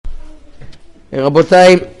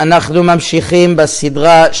רבותיי, אנחנו ממשיכים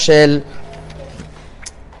בסדרה של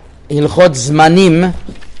הלכות זמנים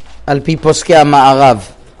על פי פוסקי המערב.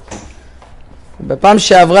 בפעם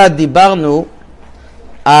שעברה דיברנו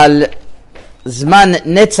על זמן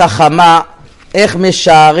נצח חמה, איך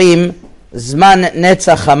משערים זמן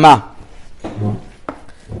נצח חמה,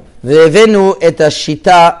 והבאנו את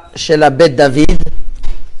השיטה של הבית דוד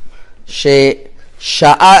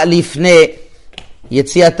ששעה לפני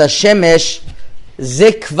יציאת השמש זה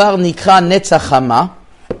כבר נקרא נצח חמה,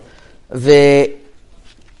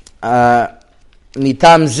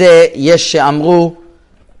 ומטעם זה יש שאמרו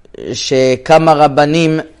שכמה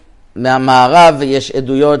רבנים מהמערב, יש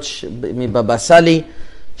עדויות מבבא סאלי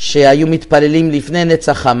שהיו מתפללים לפני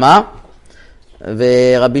נצח חמה,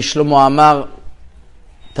 ורבי שלמה אמר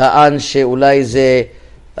טען שאולי זה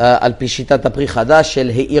על פי שיטת הפרי חדש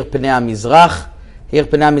של האיר פני המזרח. האיר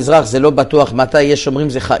פני המזרח זה לא בטוח מתי, יש אומרים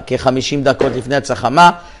זה כ-50 דקות לפני נצח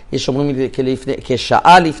חמה, יש אומרים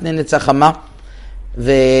כשעה לפני נצח חמה,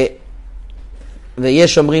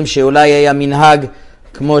 ויש אומרים שאולי היה מנהג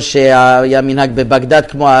כמו שהיה מנהג בבגדד,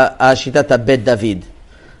 כמו השיטת הבית דוד.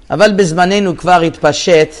 אבל בזמננו כבר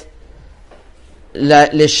התפשט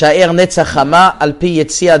לשער נצח חמה על פי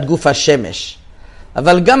יציאת גוף השמש.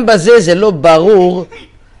 אבל גם בזה זה לא ברור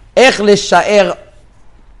איך לשער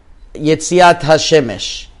יציאת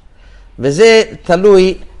השמש. וזה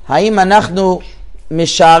תלוי האם אנחנו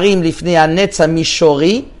משערים לפני הנץ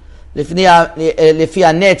המישורי, לפי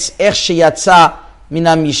הנץ איך שיצא מן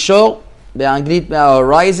המישור, באנגלית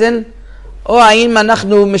מההורייזן, או האם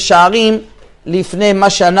אנחנו משערים לפני מה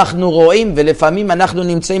שאנחנו רואים, ולפעמים אנחנו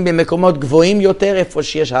נמצאים במקומות גבוהים יותר, איפה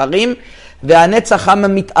שיש הרים, והנצח חמה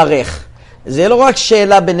מתארך. זה לא רק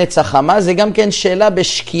שאלה בנצח חמה, זה גם כן שאלה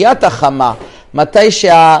בשקיעת החמה. מתי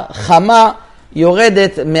שהחמה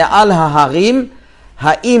יורדת מעל ההרים,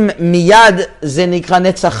 האם מיד זה נקרא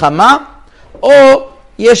נצח חמה, או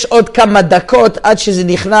יש עוד כמה דקות עד שזה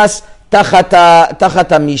נכנס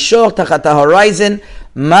תחת המישור, תחת ההורייזן,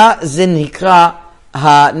 מה זה נקרא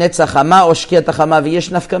הנצח חמה או שקיעת החמה.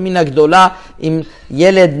 ויש נפקא מינה גדולה אם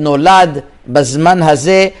ילד נולד בזמן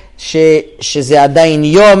הזה שזה עדיין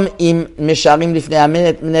יום, אם משערים לפני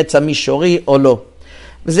הנץ המישורי או לא.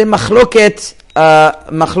 וזה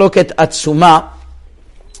מחלוקת עצומה,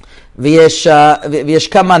 ויש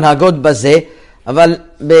כמה הנהגות בזה, אבל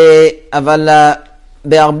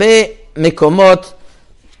בהרבה מקומות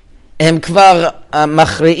הם כבר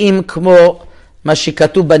מכריעים כמו מה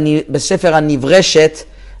שכתוב בספר הנברשת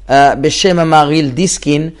בשם המהריל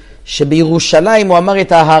דיסקין, שבירושלים הוא אמר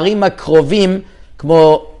את ההרים הקרובים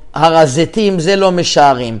כמו הר הזיתים זה לא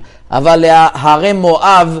משערים, אבל להרי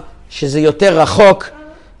מואב שזה יותר רחוק,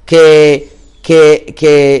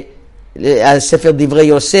 הספר דברי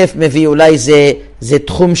יוסף מביא אולי זה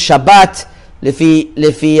תחום שבת,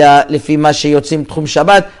 לפי מה שיוצאים תחום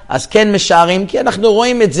שבת, אז כן משערים, כי אנחנו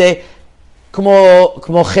רואים את זה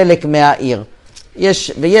כמו חלק מהעיר.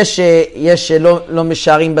 ויש שלא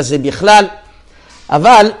משערים בזה בכלל,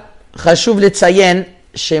 אבל חשוב לציין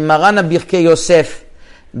שמרן הברכי יוסף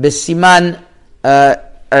בסימן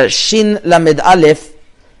שין למד א'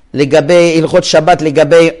 לגבי הלכות שבת,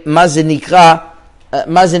 לגבי מה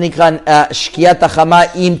זה נקרא שקיעת החמה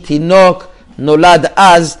אם תינוק נולד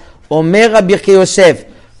אז, אומר הברכי יוסף,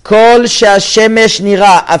 כל שהשמש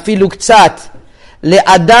נראה אפילו קצת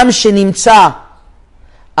לאדם שנמצא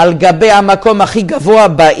על גבי המקום הכי גבוה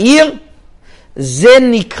בעיר, זה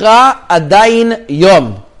נקרא עדיין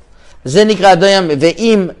יום. זה נקרא עדיין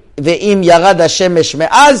יום, ואם ירד השמש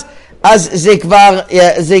מאז, אז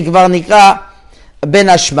זה כבר נקרא בין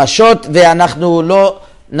השמשות, ואנחנו לא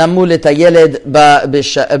נמול את הילד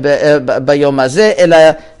ביום הזה, אלא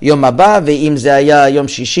יום הבא, ואם זה היה יום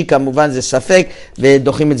שישי כמובן זה ספק,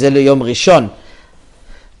 ודוחים את זה ליום ראשון.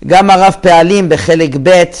 גם הרב פעלים בחלק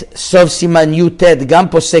ב' סוף סימן י"ט גם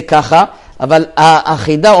פוסק ככה, אבל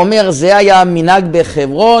החידה אומר זה היה מנהג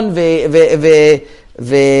בחברון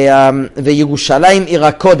וירושלים עיר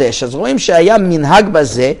הקודש. אז רואים שהיה מנהג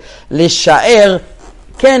בזה לשער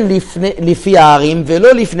כן לפי הערים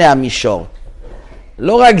ולא לפני המישור.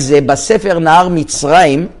 לא רק זה, בספר נהר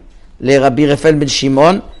מצרים לרבי רפאל בן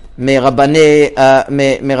שמעון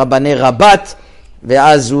מרבני רבת,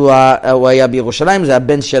 ואז הוא היה בירושלים, זה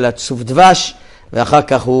הבן של הצוף דבש, ואחר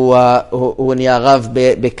כך הוא נהיה רב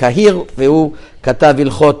בקהיר, והוא כתב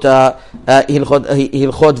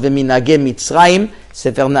הלכות ומנהגי מצרים,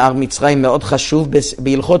 ספר נהר מצרים מאוד חשוב,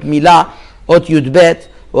 בהלכות מילה, אות י"ב,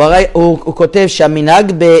 הוא כותב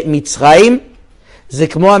שהמנהג במצרים זה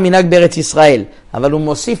כמו המנהג בארץ ישראל, אבל הוא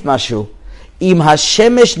מוסיף משהו, אם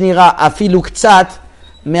השמש נראה אפילו קצת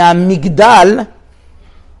מהמגדל,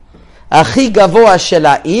 הכי גבוה של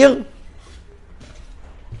העיר,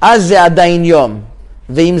 אז זה עדיין יום.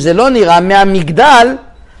 ואם זה לא נראה מהמגדל,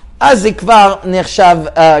 אז זה כבר נחשב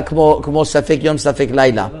כמו ספק יום, ספק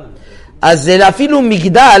לילה. אז זה אפילו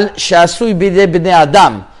מגדל שעשוי בידי בני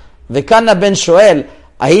אדם. וכאן הבן שואל,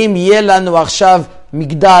 האם יהיה לנו עכשיו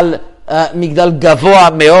מגדל גבוה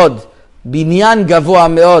מאוד, בניין גבוה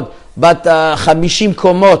מאוד, בת 50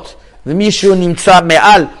 קומות, ומישהו נמצא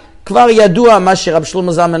מעל? כבר ידוע מה שרב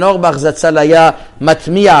שלמה זלמן אורבך זצ"ל היה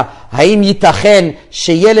מטמיע, האם ייתכן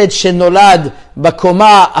שילד שנולד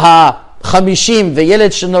בקומה ה-50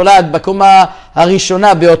 וילד שנולד בקומה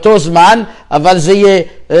הראשונה באותו זמן, אבל זה יהיה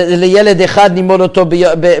לילד אחד נמול אותו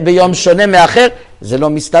ביום שונה מאחר? זה לא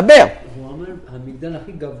מסתבר. הוא אומר, המגדל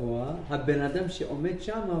הכי גבוה, הבן אדם שעומד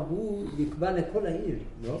שם הוא נקבע לכל העיר,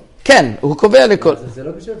 לא? כן, הוא קובע לכל. זה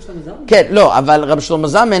לא בשביל שלמה זלמן? כן, לא, אבל רב שלמה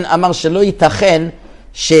זלמן אמר שלא ייתכן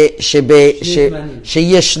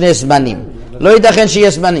שיש שני זמנים. לא ייתכן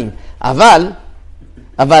שיש זמנים.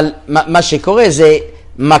 אבל מה שקורה זה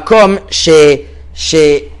מקום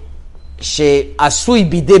שעשוי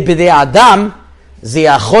בידי בני אדם, זה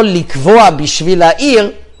יכול לקבוע בשביל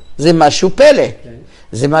העיר, זה משהו פלא.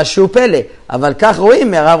 זה משהו פלא. אבל כך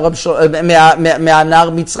רואים מהנהר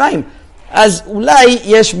מצרים. אז אולי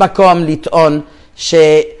יש מקום לטעון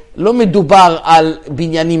שלא מדובר על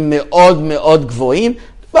בניינים מאוד מאוד גבוהים,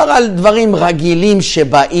 מדובר על דברים רגילים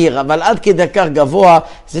שבעיר, אבל עד כדי כך גבוה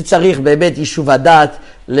זה צריך באמת יישוב הדעת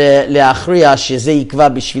להכריע שזה יקבע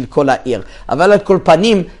בשביל כל העיר. אבל על כל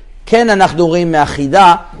פנים, כן אנחנו רואים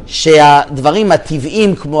מהחידה שהדברים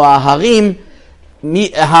הטבעיים כמו ההרים,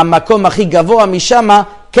 המקום הכי גבוה משם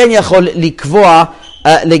כן יכול לקבוע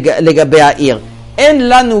לגבי העיר. אין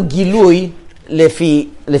לנו גילוי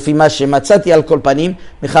לפי מה שמצאתי על כל פנים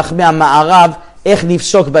מחכמי המערב איך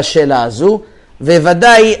נפסוק בשאלה הזו,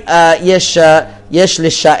 וודאי יש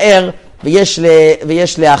לשער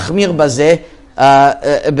ויש להחמיר בזה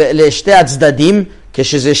לשתי הצדדים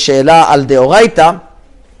כשזה שאלה על דאורייתא,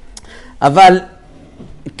 אבל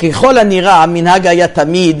ככל הנראה המנהג היה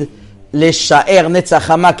תמיד לשער נץ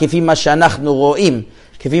החמה כפי מה שאנחנו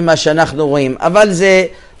רואים, אבל זה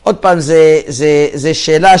עוד פעם זה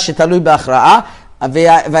שאלה שתלוי בהכרעה,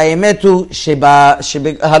 והאמת הוא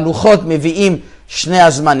שבהלוחות מביאים שני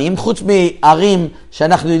הזמנים, חוץ מערים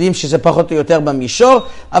שאנחנו יודעים שזה פחות או יותר במישור,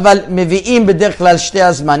 אבל מביאים בדרך כלל שתי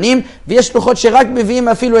הזמנים, ויש לוחות שרק מביאים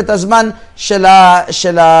אפילו את הזמן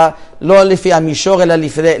לא לפי המישור אלא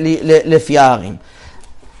לפי הערים.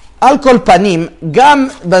 על כל פנים, גם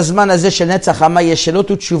בזמן הזה של נץ החמה יש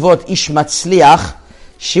שאלות ותשובות איש מצליח,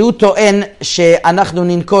 שהוא טוען שאנחנו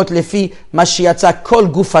ננקוט לפי מה שיצא כל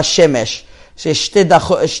גוף השמש,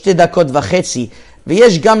 ששתי דקות וחצי,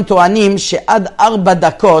 ויש גם טוענים שעד 4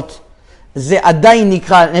 דקות זה עדיין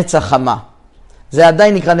נקרא נץ החמה. זה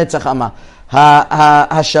עדיין נקרא נץ החמה.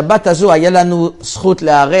 השבת הזו היה לנו זכות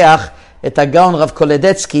לארח את הגאון רב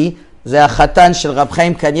קולדצקי, זה החתן של רב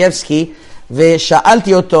חיים קניבסקי,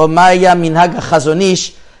 ושאלתי אותו מה היה מנהג החזון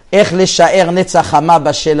איש, איך לשער נץ החמה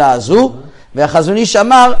בשאלה הזו, והחזון איש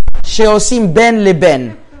אמר שעושים בין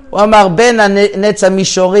לבין. הוא אמר בין הנץ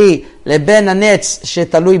המישורי לבין הנץ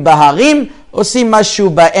שתלוי בהרים, עושים משהו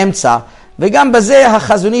באמצע. וגם בזה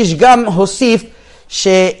החזון איש גם הוסיף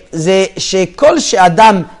שכל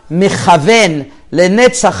שאדם מכוון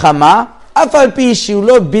לנץ החמה, אף על פי שהוא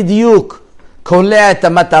לא בדיוק קולע את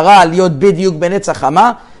המטרה להיות בדיוק בנץ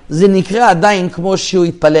החמה, זה נקרא עדיין כמו שהוא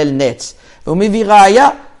התפלל נץ. והוא מביא ראיה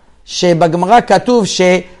שבגמרא כתוב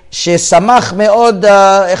ששמח מאוד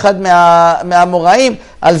אחד מהאמוראים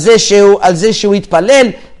על זה שהוא התפלל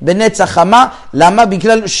בנץ החמה. למה?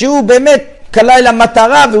 בגלל שהוא באמת קלע אל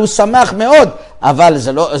המטרה והוא שמח מאוד. אבל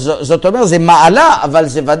זאת אומרת, זה מעלה, אבל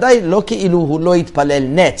זה ודאי לא כאילו הוא לא התפלל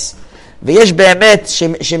נץ. ויש באמת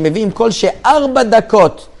שמביאים כל 4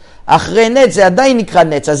 דקות אחרי נץ, זה עדיין נקרא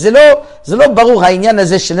נץ. אז זה לא ברור העניין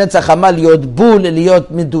הזה של נץ החמה להיות בול,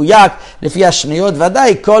 להיות מדויק לפי השניות.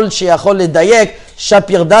 ודאי כל שיכול לדייק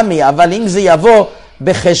שפיר דמי, אבל אם זה יבוא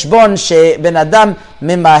בחשבון שבן אדם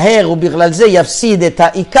ממהר ובגלל זה יפסיד את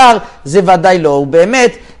העיקר, זה ודאי לא.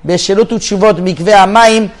 ובאמת בשאלות ותשובות מקווה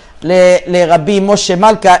המים לרבי משה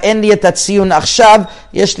מלכה, אין לי את הציון עכשיו,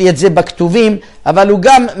 יש לי את זה בכתובים, אבל הוא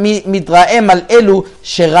גם מתרעם על אלו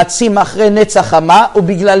שרצים אחרי נץ החמה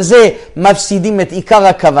ובגלל זה מפסידים את עיקר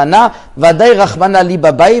הכוונה. ודאי רחמנא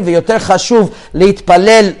ליבא, ויותר חשוב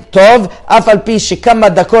להתפלל טוב אף על פי שכמה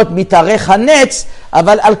דקות מתארך הנץ,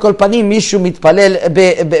 אבל על כל פנים מישהו מתפלל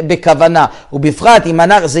בכוונה, ובפרט אם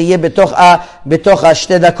זה יהיה בתוך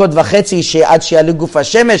 2 דקות וחצי שעד שיעלה גוף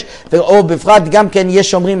השמש, או בפרט גם כן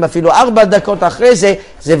יש אומרים אפילו 4 דקות אחרי זה,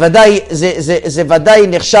 זה ודאי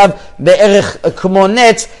נחשב בערך כמו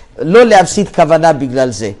נץ, לא להפסיד כוונה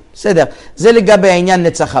בגלל זה. בסדר, זה לגבי העניין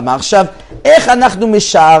נץ החמה. עכשיו, איך אנחנו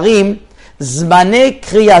משערים זמני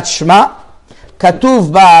קריאת שמע?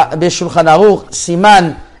 כתוב בשולחן ערוך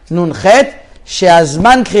סימן נ"ח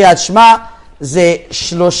שהזמן קריאת שמע זה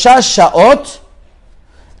 3 שעות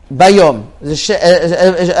ביום.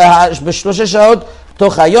 ב3 שעות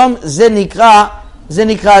תוך היום, זה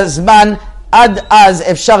נקרא זמן, עד אז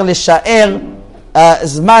אפשר לשער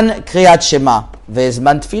זמן קריאת שמע,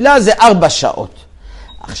 וזמן תפילה זה 4 שעות.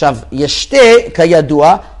 עכשיו,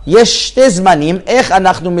 כידוע, יש 2 זמנים, איך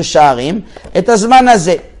אנחנו משערים את הזמן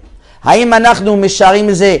הזה. האם אנחנו משערים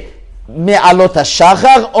את זה מעלות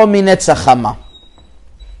השחר או מנץ החמה?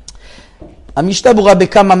 המשנה ברורה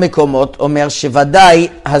בכמה מקומות אומר שוודאי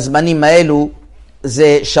הזמנים האלו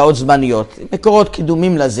זה שעות זמניות. מקורות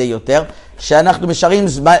קידומים לזה יותר, שאנחנו משערים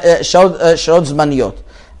שעות זמניות.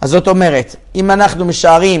 אז זאת אומרת, אם אנחנו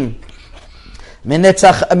משערים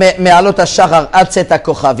מעלות השחר עד צאת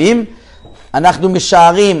הכוכבים, אנחנו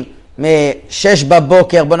משערים מ-6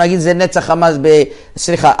 בבוקר, בוא נגיד זה נץ החמה,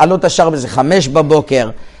 עלות השחר זה 5 בבוקר,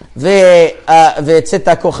 וצאת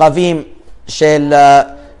הכוכבים של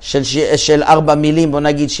 4 מילים, בוא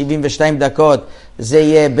נגיד 72 דקות, זה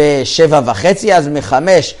יהיה ב7:30, אז מ5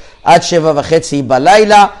 עד 7:30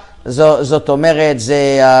 בלילה, זאת אומרת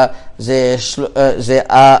זה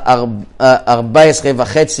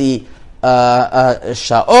 14.5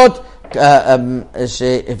 שעות,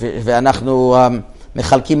 ואנחנו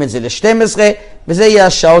מחלקים את זה ל-12, וזה יהיה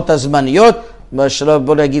השעות הזמניות.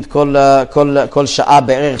 בוא נגיד כל שעה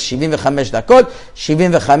בערך 75 דקות,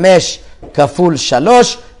 75 כפול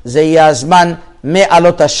 3, זה יהיה הזמן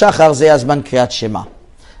מעלות השחר, זה יהיה הזמן קריאת שמע.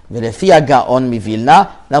 ולפי הגאון מווילנה,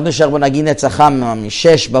 אנחנו נשאר בוא נגיד נץ החמה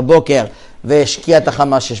מ6 בבוקר ושקיעת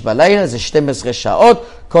החמה 6 בלילה, זה 12 שעות,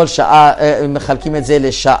 כל שעה, מחלקים את זה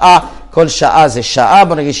לשעה, כל שעה זה שעה,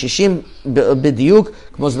 בוא נגיד 60 בדיוק,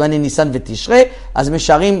 כמו זמני ניסן ותשרי, אז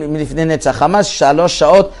משערים מלפני נץ החמה, 3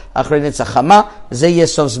 שעות אחרי נץ החמה, זה יהיה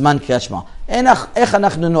סוף זמן קריאת שמע. איך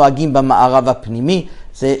אנחנו נוהגים במערב הפנימי?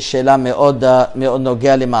 זו שאלה מאוד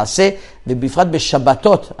נוגע למעשה, ובפרט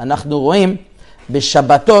בשבתות, אנחנו רואים,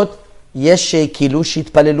 בשבתות יש כאילו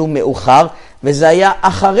שהתפללו מאוחר, וזה היה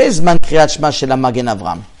אחרי זמן קריאת שמע של המגן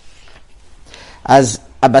אברהם. אז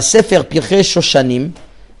בספר פרחי שושנים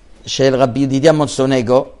של רבי ידידיה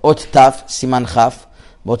מונסונגו, אות ת' סימן כ',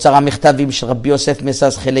 באוצר המכתבים של רבי יוסף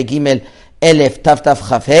מסס חלק ג' 1000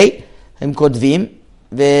 תתכ"ה, הם כותבים,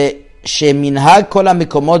 ושמנהג כל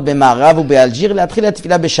המקומות במערב ובאלג'יר להתחיל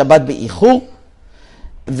התפילה בשבת באיחור,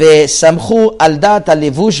 וסמכו על דעת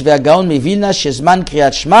הלבוש והגאון מווילנה שזמן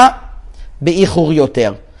קריאת שמע באיחור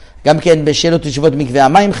יותר. גם כן בשאלות ותשובות מקווה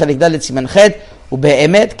המים חלק ד' סימן ח',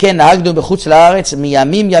 ובאמת כן נהגנו בחוץ לארץ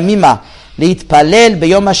מימים ימימה להתפלל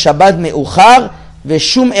ביום השבת מאוחר,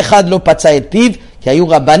 ושום אחד לא פצע את פיו, כי היו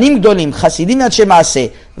רבנים גדולים חסידים עד שמעשה,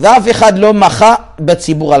 ואף אחד לא מחה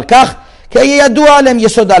בציבור על כך, כי ידוע עליהם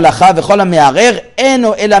יסוד ההלכה, וכל המערער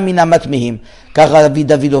אינו אלא מן המטמאים. כך רבי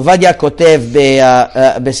דוד עובדיה כותב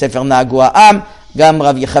בספר נהגו העם, גם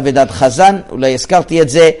רב יחב"ד חזן, אולי הזכרתי את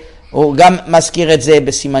זה, הוא גם מזכיר את זה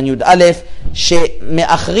בסימן י"א,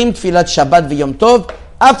 שמאחרים תפילת שבת ויום טוב,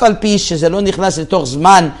 אף על פי שזה לא נכנס לתוך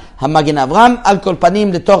זמן המגן אברהם, על כל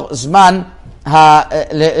פנים לתוך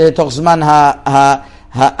זמן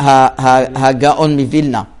הגאון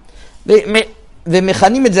מווילנה.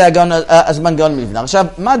 ומכנים את זה הזמן גאון מווילנה. עכשיו,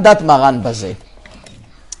 מה דת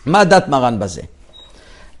מרן בזה?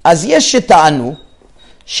 אז יש שטענו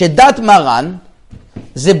שדת מרן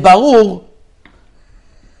זה ברור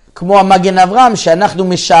כמו המגן אברהם, שאנחנו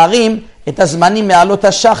משערים את הזמנים מעלות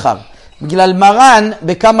השחר. בגלל מרן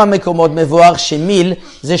בכמה מקומות מבואר שמיל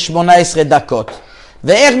זה 18 דקות.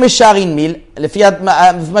 ואיך משערים מיל? לפי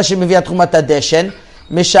מה שמביא תחומת הדשן,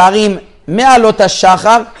 משערים מעלות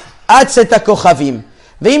השחר עד צאת הכוכבים.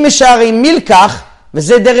 ואם משערים מיל כך,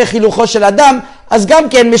 וזה דרך הילוכו של אדם, אז גם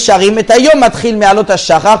כן משערים את היום מתחיל מעלות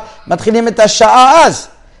השחר, מתחילים את השעה אז.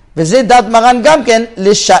 וזה דת מרן גם כן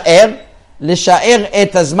לשער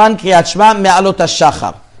את הזמן קריאת שמע מעלות השחר.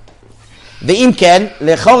 ואם כן,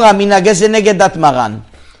 לכאורה מנהג זה נגד דת מרן.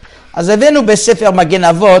 אז הבאנו בספר מגן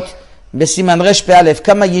אבות, בסימן רפ"א,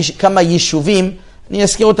 כמה יישובים, אני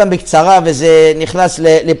אזכיר אותם בקצרה וזה נכנס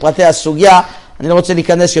לפרטי הסוגיה, אני לא רוצה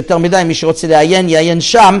להיכנס יותר מדי, מי שרוצה יעיין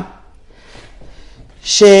שם,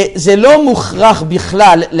 שזה לא מוכרח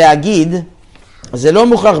בכלל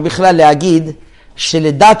להגיד,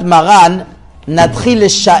 שלדת מרן נתחיל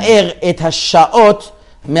לשער את השעות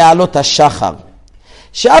מעלות השחר.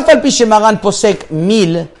 שאף על פי שמרן פוסק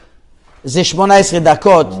מיל, זה 18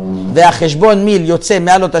 דקות, והחשבון מיל יוצא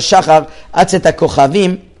מעלות השחר עד צאת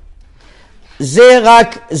הכוכבים,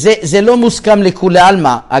 זה לא מוסכם לכולי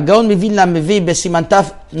עלמא. הגאון מווילנה מביא בסימן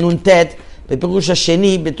תנ"ט, בפירוש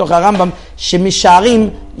השני, בתוך הרמב"ם, שמשערים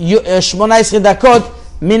 18 דקות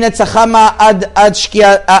מנץ החמה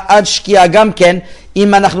עד שקיעה גם כן,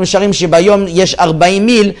 אם אנחנו משערים שביום יש 40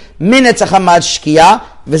 מיל מנץ החמה עד שקיעה,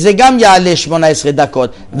 וזה גם יעלה 18 דקות,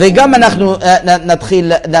 וגם אנחנו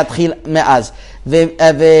נתחיל מאז.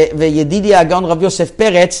 וידידי הגאון רב יוסף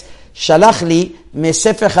פרץ שלח לי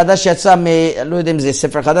מספר חדש שיצא, לא יודע אם זה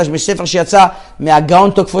ספר חדש, מספר שיצא מהגאון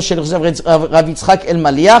תוקפו של רב יצחק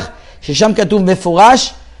אלמליח, ששם כתוב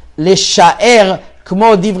מפורש לשער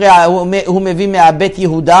כמו דברי, הוא מביא מהבית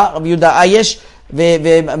יהודה, רב יהודה אייש,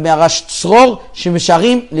 ומהרש צרור,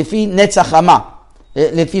 שמשערים לפי נץ החמה,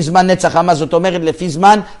 לפי זמן נץ החמה, זאת אומרת לפי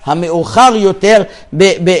זמן המאוחר יותר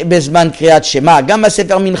בזמן קריאת שמע. גם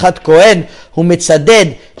הספר מנחת כהן הוא מצדד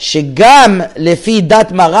שגם לפי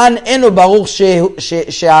דת מרן אינו ברור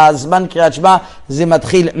שהזמן קריאת שמע זה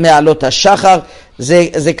מתחיל מעלות השחר.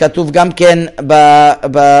 זה כתוב גם כן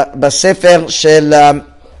בספר של,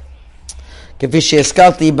 כפי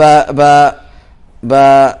שהזכרתי,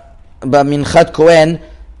 במנחת כהן,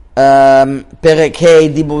 פרק ה'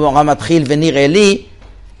 דיבור המתחיל, ונראה לי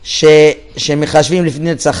שמחשבים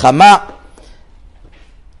לפני נץ החמה,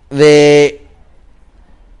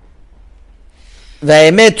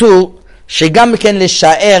 והאמת הוא שגם כן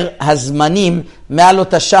לשער הזמנים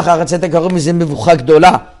מעלות השחר עד צאת הכוכבים זה מבוכה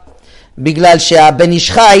גדולה, בגלל שהבן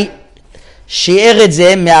איש חי שיער את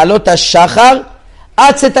זה מעלות השחר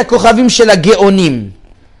עד צאת הכוכבים של הגאונים,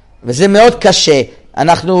 וזה מאוד קשה.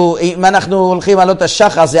 אם אנחנו הולכים עלות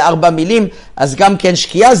השחר זה 4 מילים, אז גם כן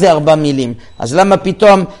שקיעה זה 4 מילים, אז למה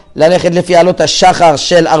פתאום ללכת לפי עלות השחר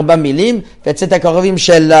של 4 מילים וצאת הכוכבים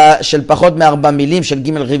של פחות מ4 מילים, של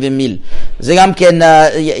ג' רבעי מיל? זה גם כן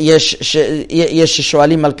יש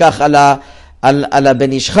ששואלים על כך על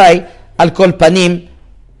הבן איש חי. על כל פנים,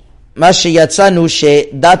 מה שיצאנו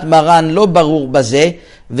שדת מרן לא ברור בזה,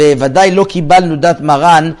 וודאי לא קיבלנו דת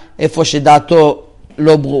מרן איפה שדעתו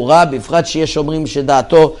לא ברורה, בפרט שיש אומרים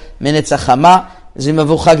שדעתו מנץ החמה, זה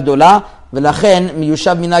מבוכה גדולה, ולכן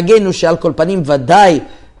מיושב מנהגנו שעל כל פנים ודאי,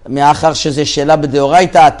 מאחר שזה שאלה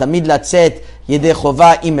בדאורייתא, תמיד לצאת ידי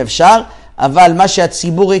חובה אם אפשר, אבל מה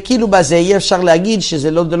שהציבור הקילו בזה, יהיה אפשר להגיד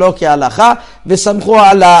שזה לא כהלכה, וסמכו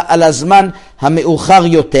על הזמן המאוחר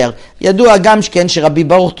יותר. ידוע גם שכן שרבי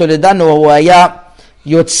ברוך טולדנו הוא היה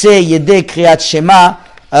יוצא ידי קריאת שמע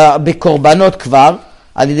בקורבנות כבר,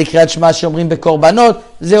 על ידי קריאת שמע שאומרים בקורבנות,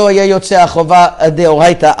 זהו היה יוצא החובה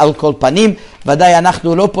דאורייתא על כל פנים. ודאי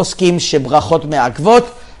אנחנו לא פוסקים שברכות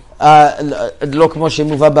מעכבות, לא כמו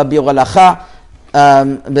שמובא בביאור הלכה,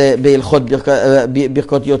 בהלכות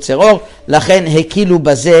ברכות יוצר אור, לכן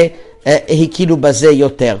הקילו בזה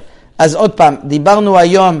יותר. אז עוד פעם, דיברנו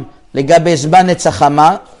היום לגבי זמן נץ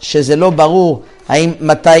החמה, שזה לא ברור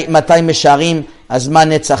מתי משערים הזמן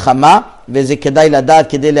נץ החמה, וזה כדאי לדעת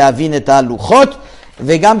כדי להבין את הלוחות.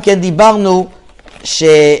 וגם כן דיברנו,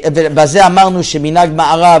 ובזה אמרנו שמנהג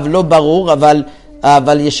מערב לא ברור,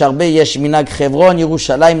 אבל יש מנהג חברון,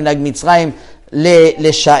 ירושלים, מנהג מצרים,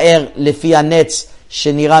 לשער לפי הנץ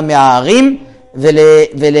שנראה מהערים,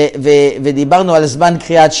 ודיברנו על זמן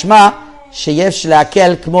קריאת שמע, שיש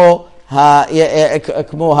להקל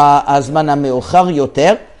כמו הזמן המאוחר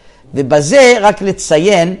יותר, ובזה רק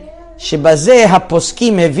לציין שבזה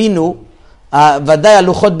הפוסקים הבינו, ודאי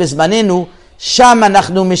הלוחות בזמננו, שם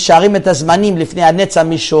אנחנו משערים את הזמנים לפני הנץ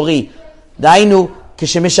המישורי. דהיינו,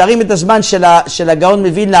 כשמשערים את הזמן של הגאון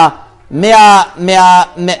מווילנה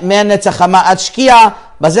מהנץ החמה עד שקיעה,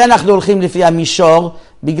 בזה אנחנו הולכים לפי המישור,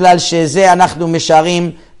 בגלל שזה אנחנו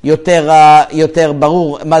משערים יותר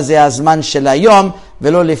ברור מה זה הזמן של היום,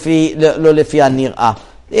 ולא לפי הנראה.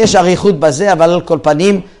 יש אריכות בזה, אבל על כל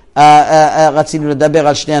פנים רצינו לדבר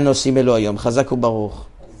על שני הנושאים אלו היום. חזק וברוך.